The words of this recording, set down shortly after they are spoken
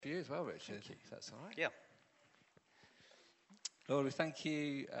For you as well, Richard, if that's all right. Yeah. Lord, we thank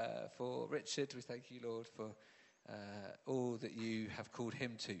you for Richard. We thank you, Lord, for all that you have called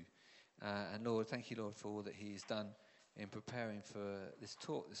him to. And Lord, thank you, Lord, for all that he's done in preparing for this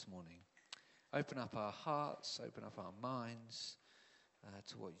talk this morning. Open up our hearts, open up our minds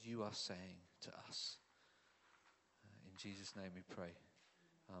to what you are saying to us. In Jesus' name we pray.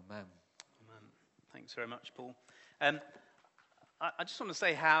 Amen. Amen. Thanks very much, Paul. I just want to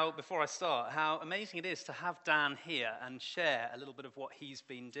say before I start, how amazing it is to have Dan here and share a little bit of what he's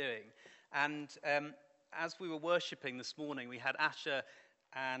been doing. And as we were worshipping this morning, we had Asher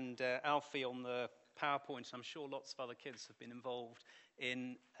and Alfie on the PowerPoint. I'm sure lots of other kids have been involved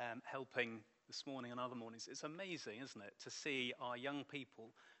in helping this morning and other mornings. It's amazing, isn't it, to see our young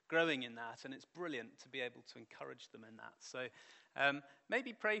people growing in that, and it's brilliant to be able to encourage them in that. So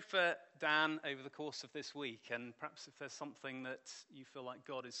maybe pray for Dan over the course of this week, and perhaps if there's something that you feel like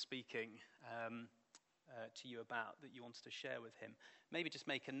God is speaking to you about that you wanted to share with him, maybe just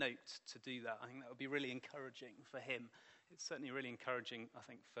make a note to do that. I think that would be really encouraging for him. It's certainly really encouraging, I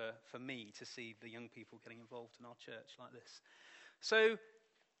think, for me to see the young people getting involved in our church like this. So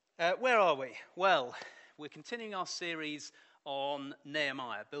where are we? Well, we're continuing our series on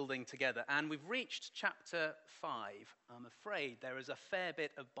Nehemiah, building together, and we've reached chapter 5. I'm afraid there is a fair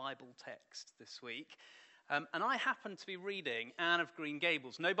bit of Bible text this week, and I happen to be reading Anne of Green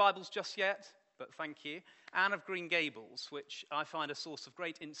Gables. No Bibles just yet, but thank you. Anne of Green Gables, which I find a source of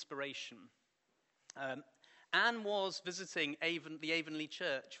great inspiration. Anne was visiting the Avonlea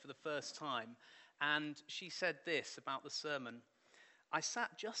Church for the first time, and she said this about the sermon: "I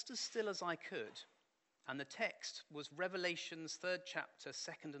sat just as still as I could, and the text was Revelation's 3rd chapter,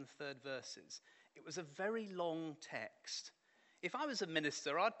 2nd and 3rd verses. It was a very long text. If I was a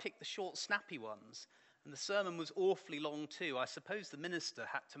minister, I'd pick the short, snappy ones, and the sermon was awfully long too. I suppose the minister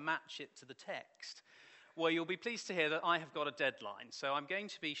had to match it to the text. Well, you'll be pleased to hear that I have got a deadline, so I'm going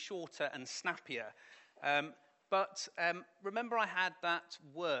to be shorter and snappier. But remember I had that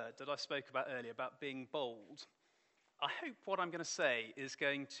word that I spoke about earlier about being bold. I hope what I'm going to say is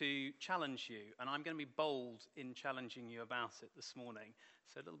going to challenge you, and I'm going to be bold in challenging you about it this morning.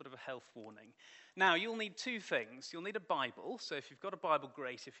 So a little bit of a health warning. Now, you'll need two things. You'll need a Bible. So if you've got a Bible,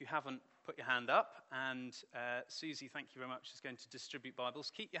 great. If you haven't, put your hand up. And Susie, thank you very much, is going to distribute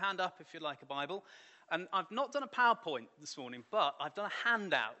Bibles. Keep your hand up if you'd like a Bible. And I've not done a PowerPoint this morning, but I've done a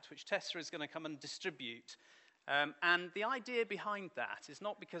handout, which Tessa is going to come and distribute. And the idea behind that is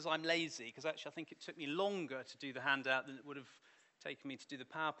not because I'm lazy, because actually I think it took me longer to do the handout than it would have taken me to do the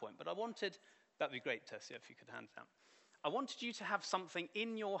PowerPoint. But that'd be great, Tessa, if you could hand it out. I wanted you to have something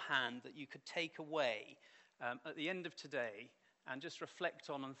in your hand that you could take away at the end of today and just reflect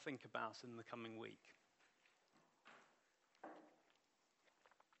on and think about in the coming week.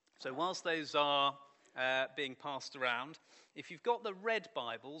 So whilst those are being passed around, if you've got the red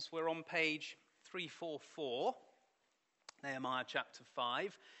Bibles, we're on page 344, Nehemiah chapter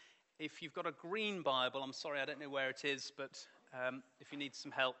 5. If you've got a green Bible, I'm sorry, I don't know where it is, but if you need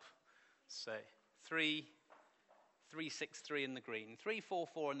some help, say 363 in the green,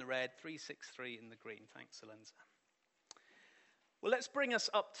 344 in the red, 363 in the green. Thanks, Alenza. Well, let's bring us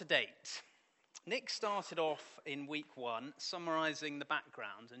up to date. Nick started off in week 1 summarizing the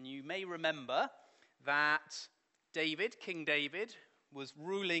background, and you may remember that King David, was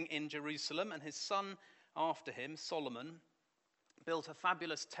ruling in Jerusalem, and his son after him, Solomon, built a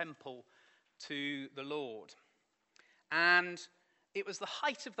fabulous temple to the Lord. And it was the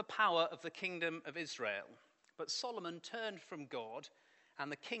height of the power of the kingdom of Israel. But Solomon turned from God, and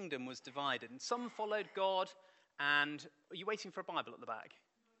the kingdom was divided. And some followed God, and... Are you waiting for a Bible at the back?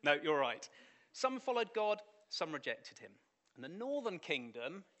 No, you're right. Some followed God, some rejected him. And the northern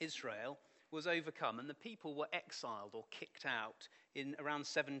kingdom, Israel, was overcome, and the people were exiled or kicked out in around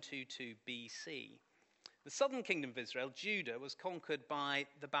 722 BC. The southern kingdom of Israel, Judah, was conquered by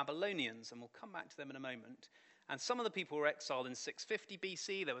the Babylonians, and we'll come back to them in a moment. And some of the people were exiled in 650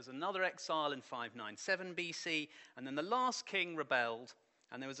 BC. There was another exile in 597 BC, and then the last king rebelled,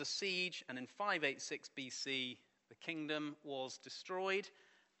 and there was a siege, and in 586 BC, the kingdom was destroyed,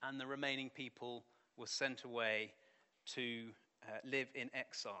 and the remaining people were sent away to live in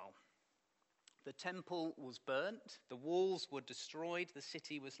exile. The temple was burnt, the walls were destroyed, the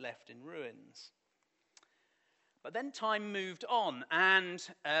city was left in ruins. But then time moved on, and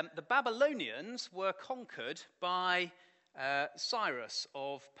the Babylonians were conquered by Cyrus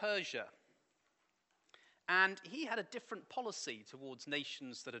of Persia. And he had a different policy towards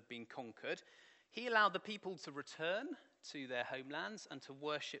nations that had been conquered. He allowed the people to return to their homelands and to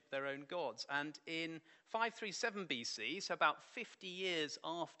worship their own gods. And in 537 BC, so about 50 years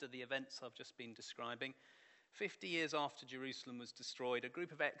after the events I've just been describing, 50 years after Jerusalem was destroyed, a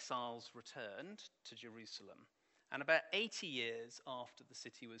group of exiles returned to Jerusalem. And about 80 years after the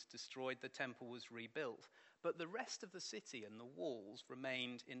city was destroyed, the temple was rebuilt. But the rest of the city and the walls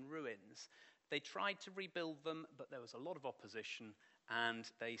remained in ruins. They tried to rebuild them, but there was a lot of opposition, and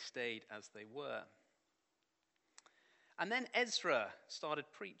they stayed as they were. And then Ezra started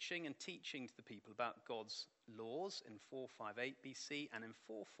preaching and teaching to the people about God's laws in 458 BC, and in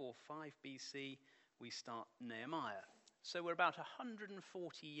 445 BC, we start Nehemiah. So we're about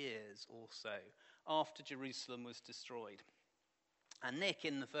 140 years or so after Jerusalem was destroyed. And Nick,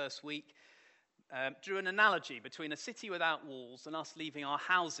 in the first week, drew an analogy between a city without walls and us leaving our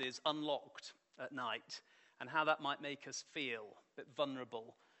houses unlocked at night, and how that might make us feel a bit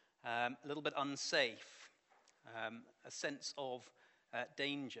vulnerable, a little bit unsafe, a sense of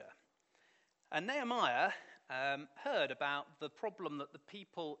danger. And Nehemiah heard about the problem that the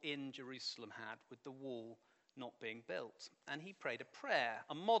people in Jerusalem had with the wall not being built. And he prayed a prayer,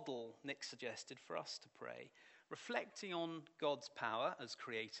 a model Nick suggested for us to pray, reflecting on God's power as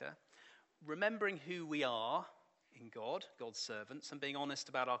creator, remembering who we are in God, God's servants, and being honest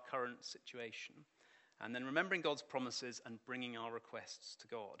about our current situation, and then remembering God's promises and bringing our requests to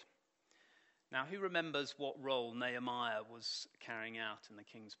God. Now, who remembers what role Nehemiah was carrying out in the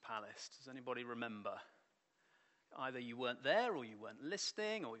king's palace? Does anybody remember? Either you weren't there, or you weren't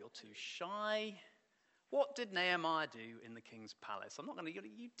listening, or you're too shy. What did Nehemiah do in the king's palace? I'm not going to,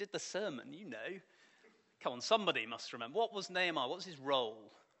 you did the sermon, you know. Come on, somebody must remember. What was Nehemiah? What was his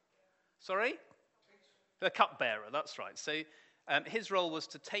role? Sorry? The cupbearer, that's right. So his role was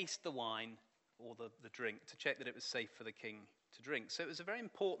to taste the wine or the drink, to check that it was safe for the king to drink. So it was a very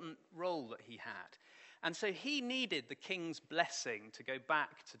important role that he had. And so he needed the king's blessing to go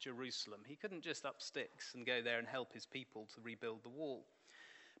back to Jerusalem. He couldn't just up sticks and go there and help his people to rebuild the wall.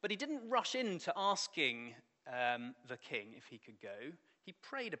 But he didn't rush into asking the king if he could go. He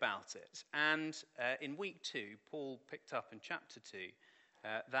prayed about it. And in week 2, Paul picked up in chapter 2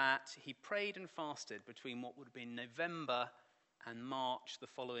 that he prayed and fasted between what would have been November and March the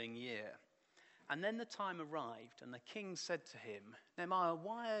following year. And then the time arrived, and the king said to him, "Nehemiah,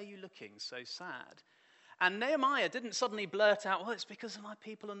 why are you looking so sad?" And Nehemiah didn't suddenly blurt out, "Well, it's because of my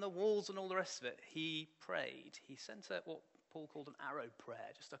people and the walls and all the rest of it." He prayed. He sent out what Paul called an arrow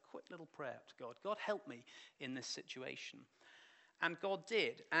prayer, just a quick little prayer up to God. God, help me in this situation. And God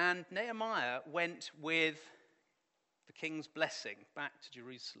did. And Nehemiah went with the king's blessing back to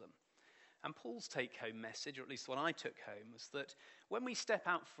Jerusalem. And Paul's take-home message, or at least the one I took home, was that when we step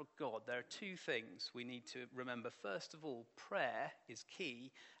out for God, there are 2 things we need to remember. First of all, prayer is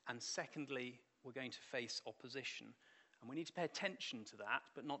key. And secondly, we're going to face opposition. And we need to pay attention to that,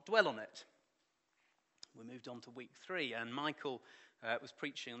 but not dwell on it. We moved on to week 3, and Michael was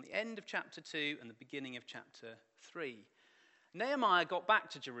preaching on the end of chapter 2 and the beginning of chapter 3. Nehemiah got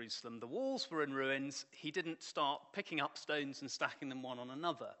back to Jerusalem. The walls were in ruins. He didn't start picking up stones and stacking them one on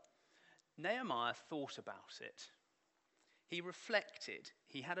another. Nehemiah thought about it. He reflected.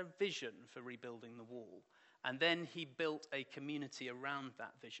 He had a vision for rebuilding the wall. And then he built a community around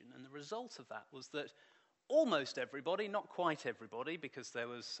that vision. And the result of that was that almost everybody, not quite everybody, because there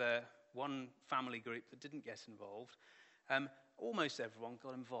was one family group that didn't get involved, almost everyone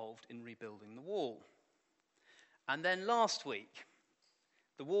got involved in rebuilding the wall. And then last week,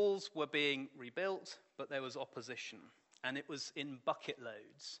 the walls were being rebuilt, but there was opposition, and it was in bucket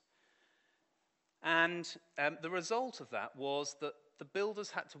loads. And the result of that was that the builders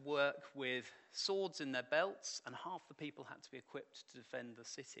had to work with swords in their belts, and half the people had to be equipped to defend the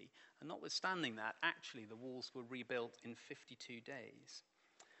city. And notwithstanding that, actually the walls were rebuilt in 52 days.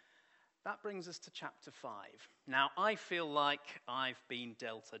 That brings us to chapter 5. Now, I feel like I've been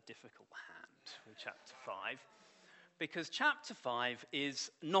dealt a difficult hand with chapter 5, because chapter 5 is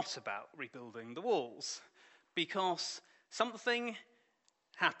not about rebuilding the walls, because something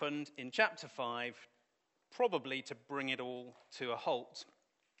happened in chapter 5, probably to bring it all to a halt.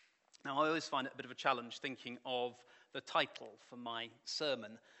 Now, I always find it a bit of a challenge thinking of the title for my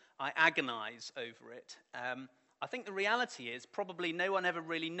sermon. I agonize over it. I think the reality is probably no one ever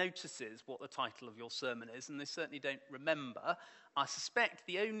really notices what the title of your sermon is, and they certainly don't remember. I suspect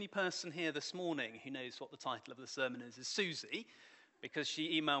the only person here this morning who knows what the title of the sermon is Susie, because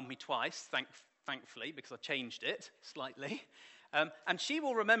she emailed me twice, thankfully, because I changed it slightly. And she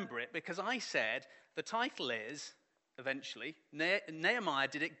will remember it because I said the title is, eventually, Nehemiah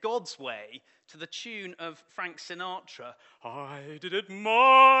did it God's way, to the tune of Frank Sinatra, "I did it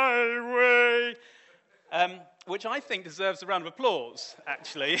my way." which I think deserves a round of applause,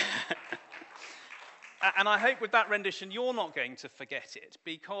 actually. And I hope with that rendition you're not going to forget it,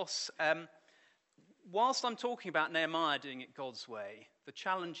 because whilst I'm talking about Nehemiah doing it God's way, the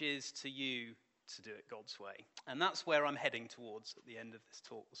challenge is to you to do it God's way. And that's where I'm heading towards at the end of this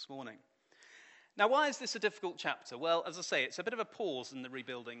talk this morning. Now, why is this a difficult chapter? Well, as I say, it's a bit of a pause in the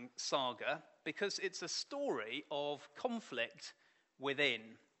rebuilding saga, because it's a story of conflict within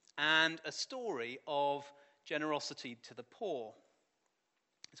and a story of generosity to the poor.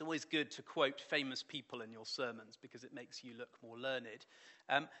 It's always good to quote famous people in your sermons because it makes you look more learned.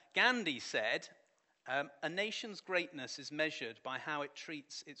 Gandhi said, a nation's greatness is measured by how it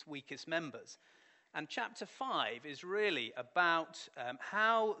treats its weakest members. And chapter 5 is really about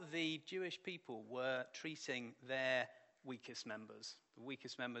how the Jewish people were treating their weakest members, the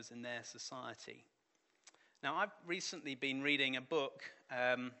weakest members in their society. Now, I've recently been reading a book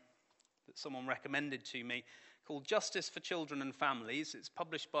that someone recommended to me called Justice for Children and Families. It's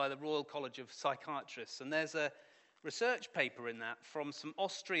published by the Royal College of Psychiatrists, and there's a research paper in that from some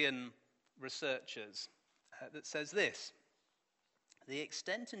Austrian researchers that says this: the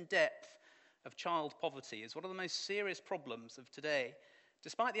extent and depth of child poverty is one of the most serious problems of today.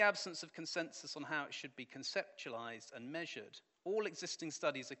 Despite the absence of consensus on how it should be conceptualized and measured, all existing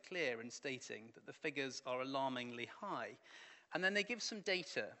studies are clear in stating that the figures are alarmingly high. And then they give some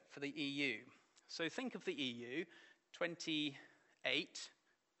data for the EU. So think of the EU, 28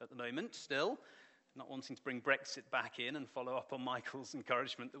 at the moment still, not wanting to bring Brexit back in and follow up on Michael's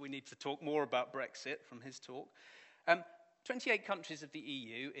encouragement that we need to talk more about Brexit from his talk. 28 countries of the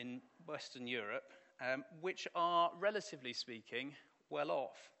EU in Western Europe, which are, relatively speaking, well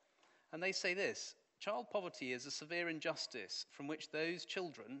off. And they say this: child poverty is a severe injustice from which those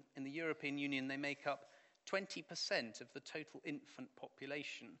children in the European Union, they make up 20% of the total infant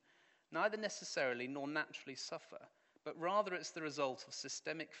population, neither necessarily nor naturally suffer, but rather it's the result of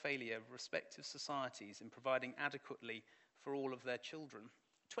systemic failure of respective societies in providing adequately for all of their children.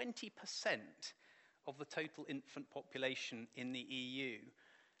 20% of the total infant population in the EU.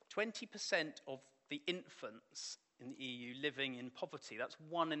 20% of the infants in the EU living in poverty. That's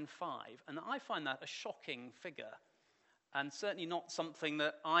 1 in 5. And I find that a shocking figure, and certainly not something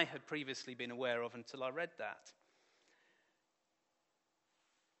that I had previously been aware of until I read that.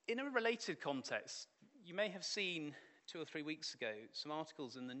 In a related context, you may have seen 2 or 3 weeks ago some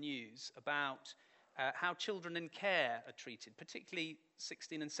articles in the news about how children in care are treated, particularly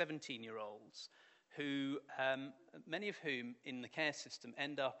 16 and 17-year-olds, who, many of whom in the care system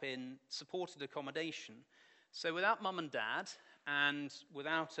end up in supported accommodation. So without mum and dad, and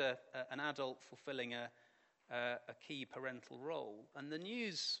without an adult fulfilling a key parental role. And the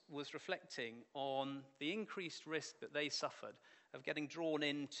news was reflecting on the increased risk that they suffered of getting drawn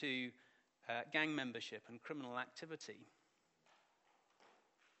into gang membership and criminal activity.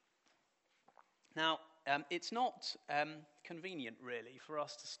 Now, it's not convenient, really, for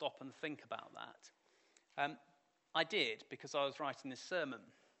us to stop and think about that. I did, because I was writing this sermon.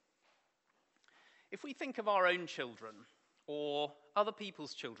 If we think of our own children, or other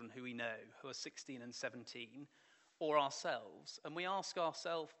people's children who we know, who are 16 and 17, or ourselves, and we ask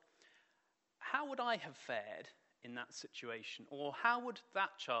ourselves, how would I have fared in that situation? Or how would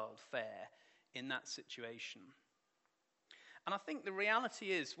that child fare in that situation? And I think the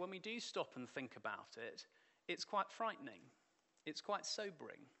reality is, when we do stop and think about it, it's quite frightening. It's quite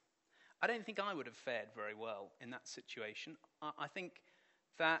sobering. I don't think I would have fared very well in that situation. I think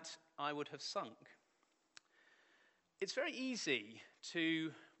that I would have sunk. It's very easy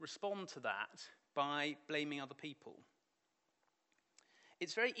to respond to that by blaming other people.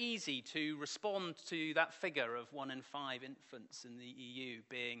 It's very easy to respond to that figure of 1 in 5 infants in the EU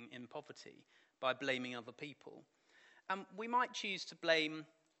being in poverty by blaming other people. And we might choose to blame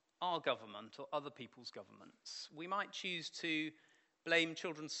our government or other people's governments. We might choose to blame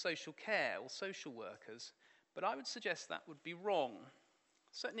children's social care or social workers, but I would suggest that would be wrong.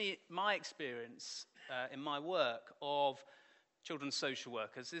 Certainly my experience in my work of children's social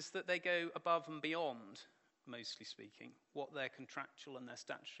workers is that they go above and beyond, mostly speaking, what their contractual and their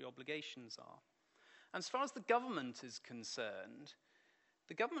statutory obligations are. And as far as the government is concerned,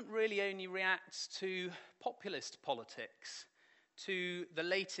 the government really only reacts to populist politics, to the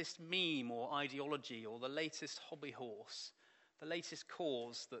latest meme or ideology or the latest hobby horse, the latest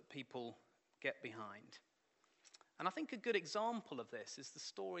cause that people get behind. And I think a good example of this is the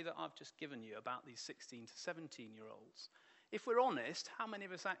story that I've just given you about these 16 to 17-year-olds. If we're honest, how many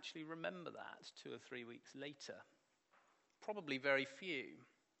of us actually remember that 2 or 3 weeks later? Probably very few.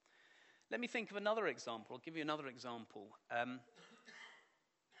 Let me think of another example. I'll give you another example.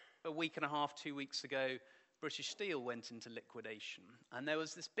 a week and a half, 2 weeks ago, British Steel went into liquidation. And there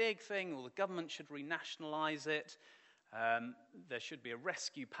was this big thing, well, the government should renationalise it. There should be a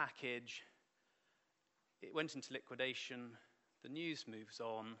rescue package. It went into liquidation. The news moves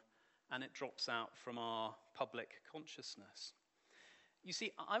on, and it drops out from our public consciousness. You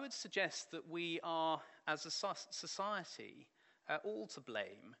see, I would suggest that we are, as a society, all to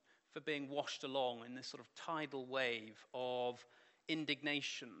blame for being washed along in this sort of tidal wave of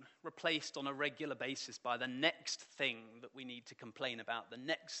indignation, replaced on a regular basis by the next thing that we need to complain about, the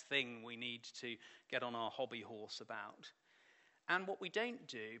next thing we need to get on our hobby horse about. And what we don't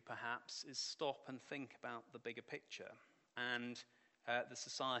do, perhaps, is stop and think about the bigger picture and the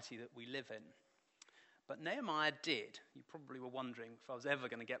society that we live in. But Nehemiah did. You probably were wondering if I was ever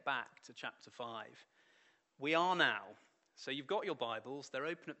going to get back to chapter 5. We are now. So you've got your Bibles. They're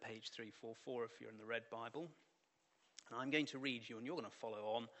open at page 344 if you're in the red Bible. And I'm going to read you, and you're going to follow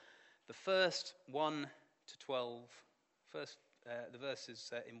on, the first 1 to 12, the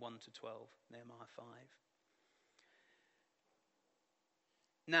verses in 1 to 12, Nehemiah 5.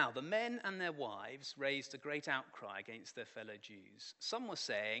 Now, the men and their wives raised a great outcry against their fellow Jews. Some were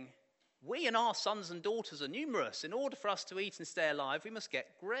saying, "We and our sons and daughters are numerous. In order for us to eat and stay alive, we must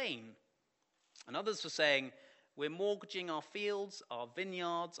get grain." And others were saying, "We're mortgaging our fields, our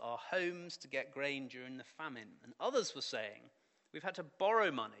vineyards, our homes to get grain during the famine." And others were saying, "We've had to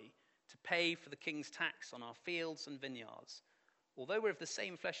borrow money to pay for the king's tax on our fields and vineyards. Although we're of the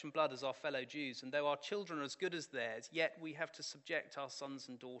same flesh and blood as our fellow Jews, and though our children are as good as theirs, yet we have to subject our sons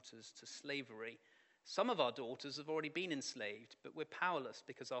and daughters to slavery. Some of our daughters have already been enslaved, but we're powerless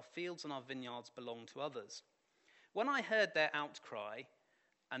because our fields and our vineyards belong to others." When I heard their outcry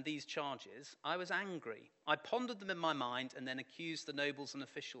and these charges, I was angry. I pondered them in my mind and then accused the nobles and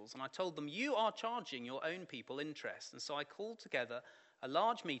officials. And I told them, "You are charging your own people interest." And so I called together a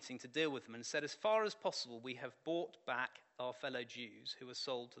large meeting to deal with them and said, "As far as possible, we have bought back our fellow Jews who were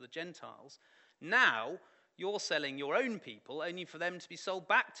sold to the Gentiles. Now you're selling your own people only for them to be sold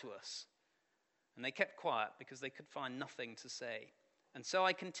back to us." And they kept quiet because they could find nothing to say. And so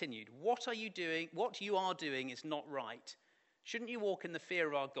I continued, "What are you doing? What you are doing is not right. Shouldn't you walk in the fear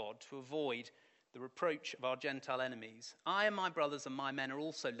of our God to avoid the reproach of our Gentile enemies? I and my brothers and my men are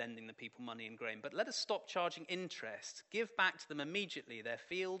also lending the people money and grain, but let us stop charging interest. Give back to them immediately their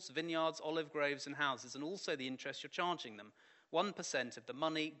fields, vineyards, olive groves, and houses, and also the interest you're charging them, 1% of the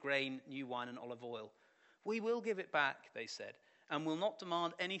money, grain, new wine, and olive oil." "We will give it back," they said, "and will not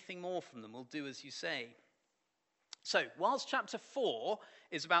demand anything more from them. We'll do as you say." So, whilst chapter 4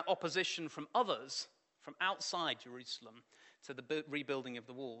 is about opposition from others, from outside Jerusalem, to the rebuilding of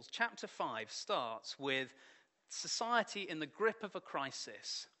the walls, chapter 5 starts with society in the grip of a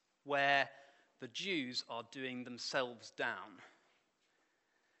crisis where the Jews are doing themselves down.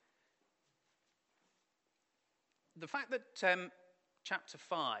 The fact that chapter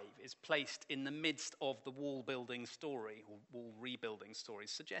 5 is placed in the midst of the wall building story, or wall rebuilding story,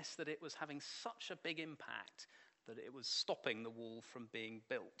 suggests that it was having such a big impact that it was stopping the wall from being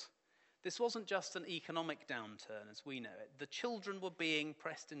built. This wasn't just an economic downturn as we know it. The children were being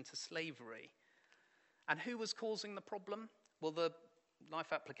pressed into slavery. And who was causing the problem? Well, the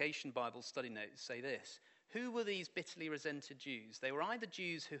Life Application Bible study notes say this. Who were these bitterly resented Jews? They were either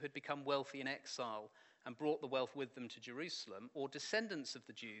Jews who had become wealthy in exile and brought the wealth with them to Jerusalem, or descendants of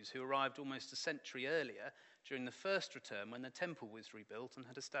the Jews who arrived almost a century earlier during the first return when the temple was rebuilt and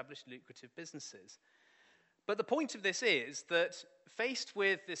had established lucrative businesses. But the point of this is that faced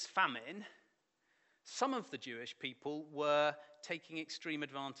with this famine, some of the Jewish people were taking extreme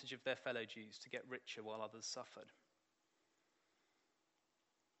advantage of their fellow Jews to get richer while others suffered.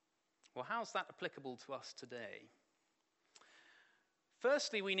 Well, how's that applicable to us today?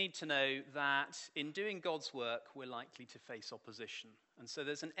 Firstly, we need to know that in doing God's work, we're likely to face opposition. And so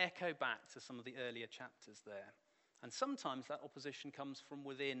there's an echo back to some of the earlier chapters there. And sometimes that opposition comes from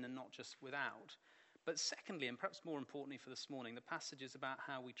within and not just without. But secondly, and perhaps more importantly for this morning, the passage is about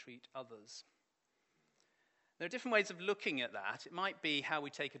how we treat others. There are different ways of looking at that. It might be how we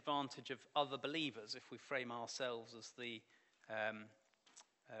take advantage of other believers if we frame ourselves as the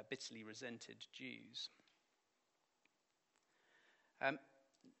bitterly resented Jews.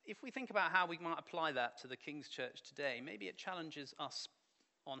 If we think about how we might apply that to the King's Church today, maybe it challenges us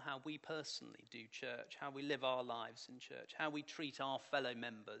on how we personally do church, how we live our lives in church, how we treat our fellow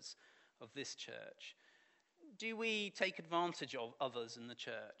members of this church. Do we take advantage of others in the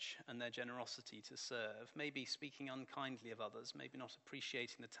church and their generosity to serve, maybe speaking unkindly of others, maybe not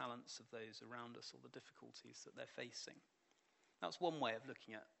appreciating the talents of those around us or the difficulties that they're facing? That's one way of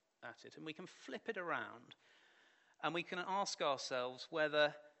looking at it. And we can flip it around and we can ask ourselves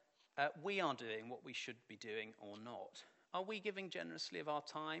whether we are doing what we should be doing or not. Are we giving generously of our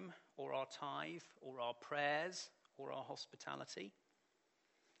time or our tithe or our prayers or our hospitality?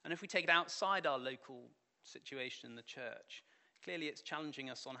 And if we take it outside our local situation in the church, clearly it's challenging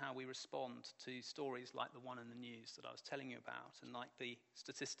us on how we respond to stories like the one in the news that I was telling you about and like the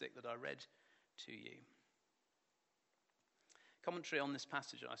statistic that I read to you. Commentary on this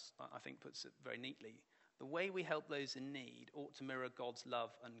passage, I think, puts it very neatly. The way we help those in need ought to mirror God's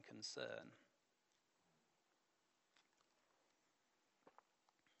love and concern.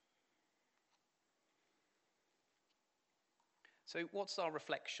 So what's our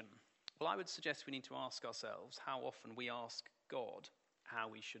reflection? Well, I would suggest we need to ask ourselves how often we ask God how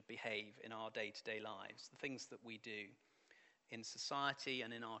we should behave in our day-to-day lives, the things that we do in society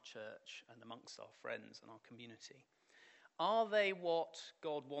and in our church and amongst our friends and our community. Are they what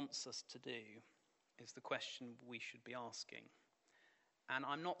God wants us to do, is the question we should be asking. And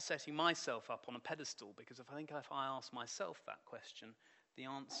I'm not setting myself up on a pedestal, because if I ask myself that question, the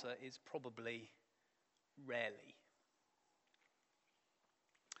answer is probably rarely.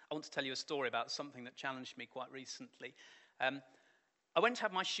 I want to tell you a story about something that challenged me quite recently. I went to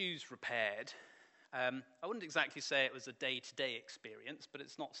have my shoes repaired. I wouldn't exactly say it was a day-to-day experience, but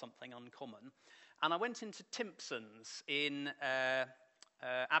it's not something uncommon. And I went into Timpson's in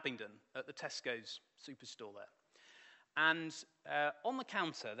Abingdon at the Tesco's superstore there. And on the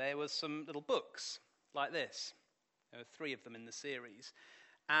counter there were some little books like this. There were 3 of them in the series.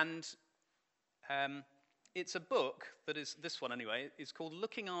 And it's a book that is, this one anyway, is called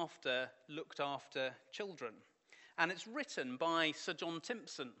Looked After Children. And it's written by Sir John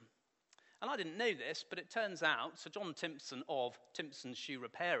Timpson. And I didn't know this, but it turns out Sir John Timpson of Timpson's Shoe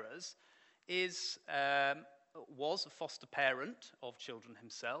Repairers was a foster parent of children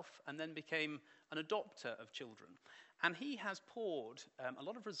himself and then became an adopter of children. And he has poured a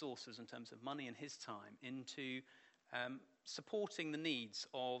lot of resources in terms of money and his time into supporting the needs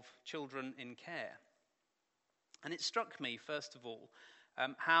of children in care. And it struck me, first of all,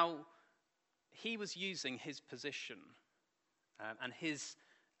 how he was using his position and his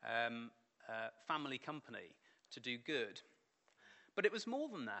family company to do good. But it was more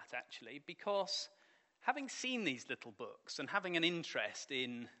than that, actually, because having seen these little books and having an interest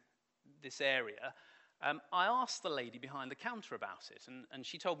in this area, I asked the lady behind the counter about it, and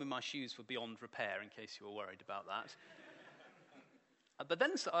she told me my shoes were beyond repair, in case you were worried about that. But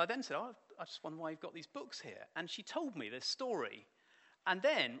then I said, I just wonder why you've got these books here. And she told me this story. And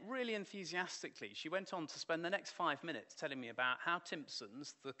then, really enthusiastically, she went on to spend the next 5 minutes telling me about how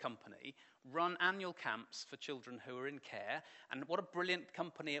Timpson's, the company, run annual camps for children who are in care, and what a brilliant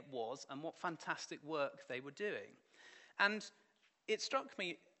company it was, and what fantastic work they were doing. And it struck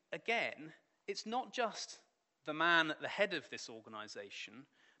me, again, it's not just the man at the head of this organisation,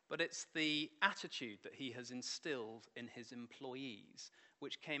 but it's the attitude that he has instilled in his employees,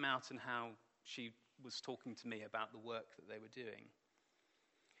 which came out in how she was talking to me about the work that they were doing.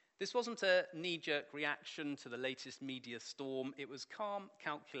 This wasn't a knee-jerk reaction to the latest media storm. It was calm,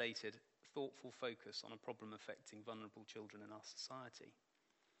 calculated, thoughtful focus on a problem affecting vulnerable children in our society.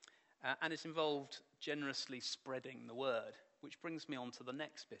 And it involved generously spreading the word, which brings me on to the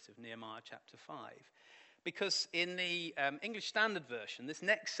next bit of Nehemiah chapter 5. Because in the English Standard Version, this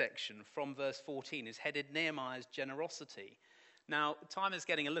next section from verse 14 is headed Nehemiah's generosity. Now, time is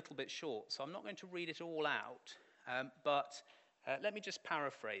getting a little bit short, so I'm not going to read it all out, but let me just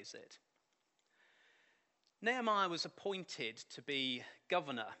paraphrase it. Nehemiah was appointed to be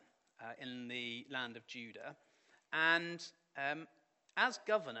governor in the land of Judah, and as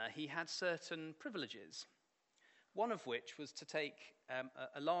governor he had certain privileges, one of which was to take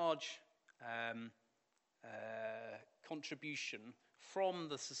a large contribution from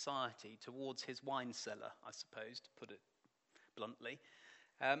the society towards his wine cellar, I suppose, to put it bluntly.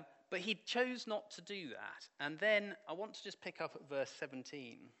 But he chose not to do that. And then I want to just pick up at verse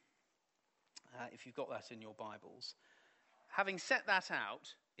 17, if you've got that in your Bibles. Having set that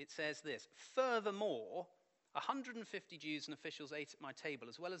out, it says this: "Furthermore, 150 Jews and officials ate at my table,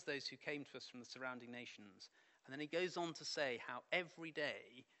 as well as those who came to us from the surrounding nations." And then he goes on to say how every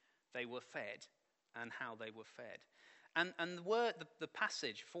day they were fed and how they were fed. And the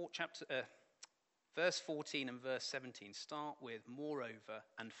passage, verse 14 and verse 17 start with "moreover"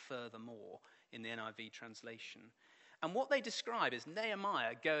 and "furthermore" in the NIV translation. And what they describe is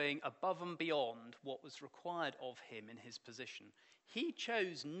Nehemiah going above and beyond what was required of him in his position. He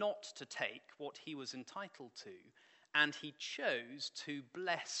chose not to take what he was entitled to, and he chose to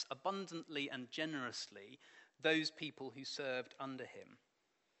bless abundantly and generously those people who served under him.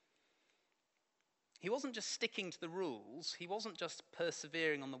 He wasn't just sticking to the rules. He wasn't just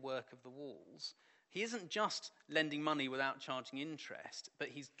persevering on the work of the walls. He isn't just lending money without charging interest, but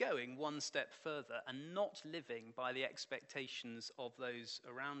he's going one step further and not living by the expectations of those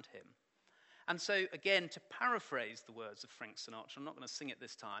around him. And so, again, to paraphrase the words of Frank Sinatra, I'm not going to sing it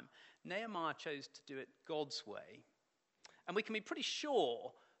this time, Nehemiah chose to do it God's way. And we can be pretty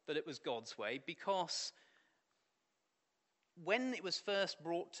sure that it was God's way because when it was first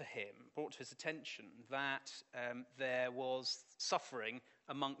brought to his attention that there was suffering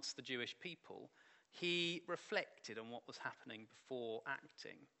amongst the Jewish people, he reflected on what was happening before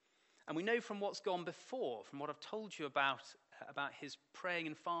acting. And we know from what's gone before, from what I've told you about his praying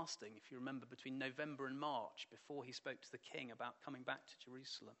and fasting, if you remember, between November and March, before he spoke to the king about coming back to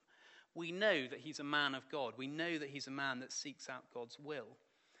Jerusalem. We know that he's a man of God. We know that he's a man that seeks out God's will.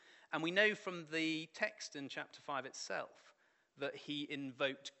 And we know from the text in chapter 5 itself that he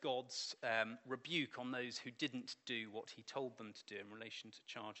invoked God's rebuke on those who didn't do what he told them to do in relation to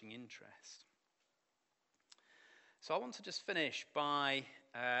charging interest. So I want to just finish by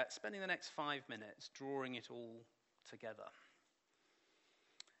spending the next 5 minutes drawing it all together.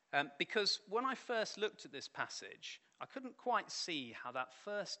 Because when I first looked at this passage, I couldn't quite see how that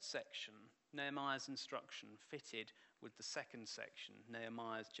first section, Nehemiah's instruction, fitted with the second section,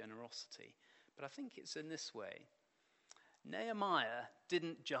 Nehemiah's generosity. But I think it's in this way. Nehemiah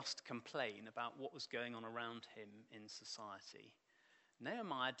didn't just complain about what was going on around him in society.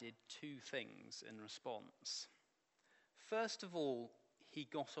 Nehemiah did two things in response. First of all, he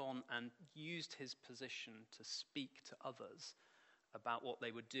got on and used his position to speak to others about what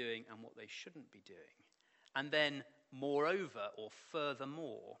they were doing and what they shouldn't be doing. And then, moreover, or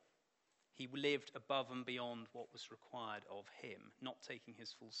furthermore, he lived above and beyond what was required of him, not taking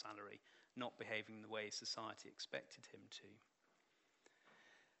his full salary, not behaving the way society expected him to.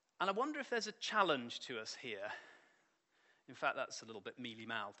 And I wonder if there's a challenge to us here. In fact, that's a little bit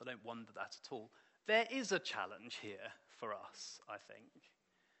mealy-mouthed. I don't wonder that at all. There is a challenge here for us, I think.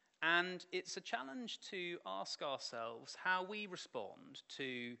 And it's a challenge to ask ourselves how we respond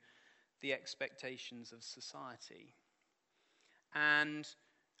to the expectations of society and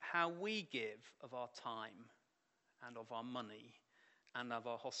how we give of our time and of our money and of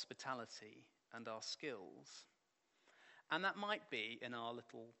our hospitality and our skills. And that might be in our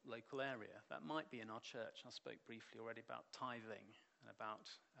little local area. That might be in our church. I spoke briefly already about tithing and about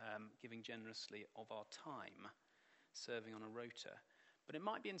giving generously of our time, serving on a rota. But it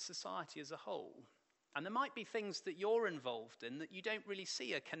might be in society as a whole. And there might be things that you're involved in that you don't really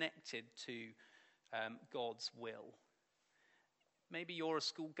see are connected to God's will. Maybe you're a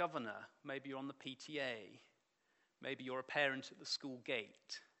school governor. Maybe you're on the PTA. Maybe you're a parent at the school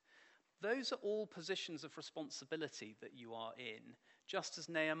gate. Those are all positions of responsibility that you are in, just as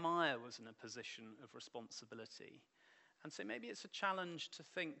Nehemiah was in a position of responsibility. And so maybe it's a challenge to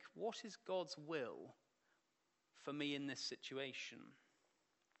think, what is God's will for me in this situation?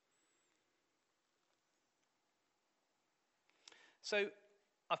 So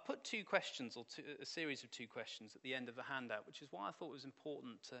I've put two questions, or a series of two questions at the end of the handout, which is why I thought it was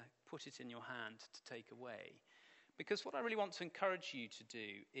important to put it in your hand to take away. Because what I really want to encourage you to do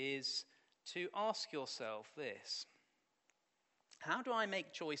is to ask yourself this: how do I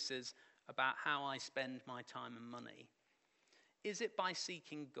make choices about how I spend my time and money? Is it by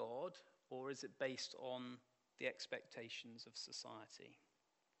seeking God, or is it based on the expectations of society?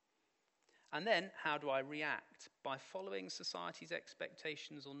 And then, how do I react? By following society's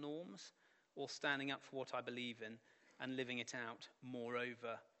expectations or norms, or standing up for what I believe in and living it out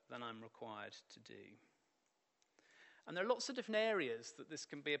moreover than I'm required to do? And there are lots of different areas that this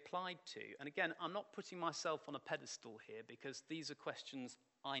can be applied to. And again, I'm not putting myself on a pedestal here, because these are questions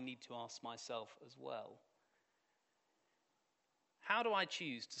I need to ask myself as well. How do I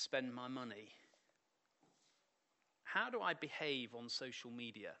choose to spend my money? How do I behave on social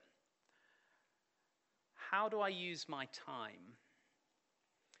media? How do I use my time?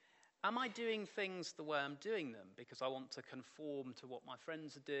 Am I doing things the way I'm doing them because I want to conform to what my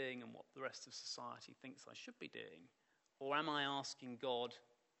friends are doing and what the rest of society thinks I should be doing? Or am I asking God,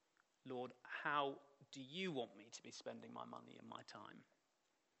 Lord, how do you want me to be spending my money and my time?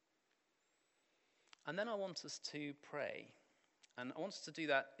 And then I want us to pray. And I want us to do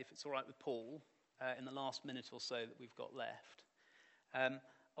that, if it's all right with Paul, in the last minute or so that we've got left.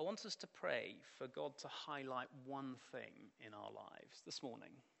 I want us to pray for God to highlight one thing in our lives this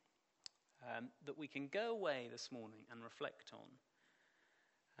morning that we can go away this morning and reflect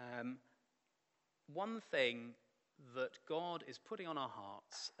on. One thing that God is putting on our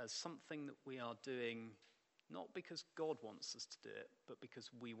hearts as something that we are doing not because God wants us to do it, but because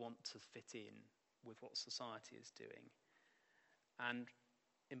we want to fit in with what society is doing, and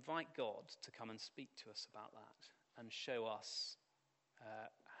invite God to come and speak to us about that and show us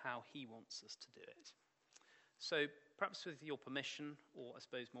how he wants us to do it. So perhaps with your permission, or I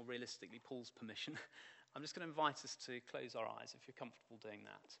suppose more realistically Paul's permission, I'm just going to invite us to close our eyes if you're comfortable doing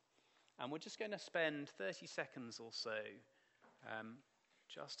that. And we're just going to spend 30 seconds or so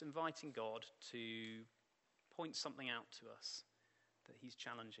just inviting God to point something out to us that he's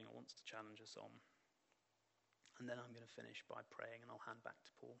challenging or wants to challenge us on. And then I'm going to finish by praying, and I'll hand back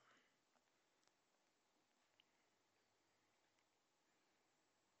to Paul.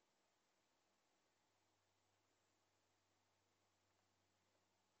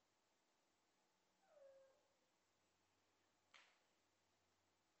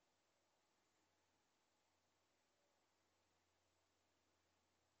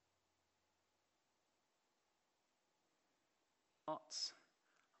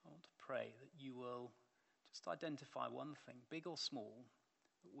 I want to pray that you will just identify one thing, big or small,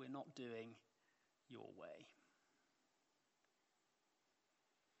 that we're not doing your way.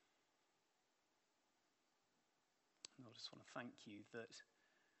 And I just want to thank you that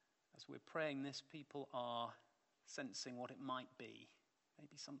as we're praying this, people are sensing what it might be.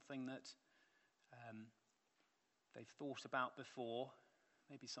 Maybe something that they've thought about before,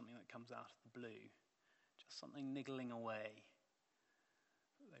 maybe something that comes out of the blue, just something niggling away.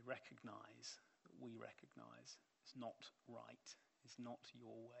 They recognize, that we recognize, is not right, is not your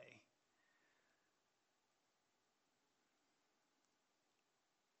way.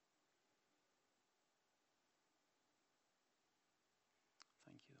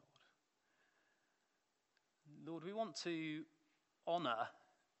 Thank you, Lord. Lord, we want to honor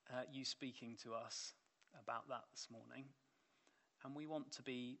you speaking to us about that this morning, and we want to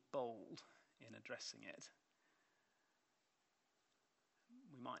be bold in addressing it.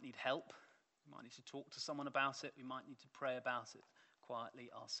 We might need help. We might need to talk to someone about it. We might need to pray about it quietly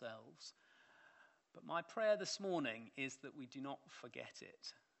ourselves. But my prayer this morning is that we do not forget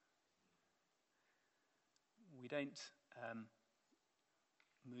it. We don't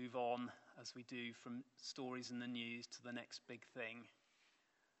move on as we do from stories in the news to the next big thing,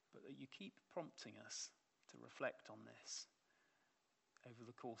 but that you keep prompting us to reflect on this over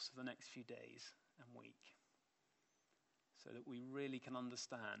the course of the next few days and week, so that we really can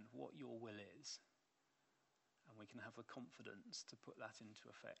understand what your will is, and we can have the confidence to put that into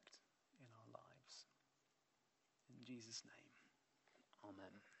effect in our lives. In Jesus' name,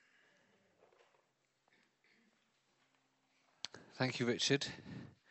 amen. Thank you, Richard.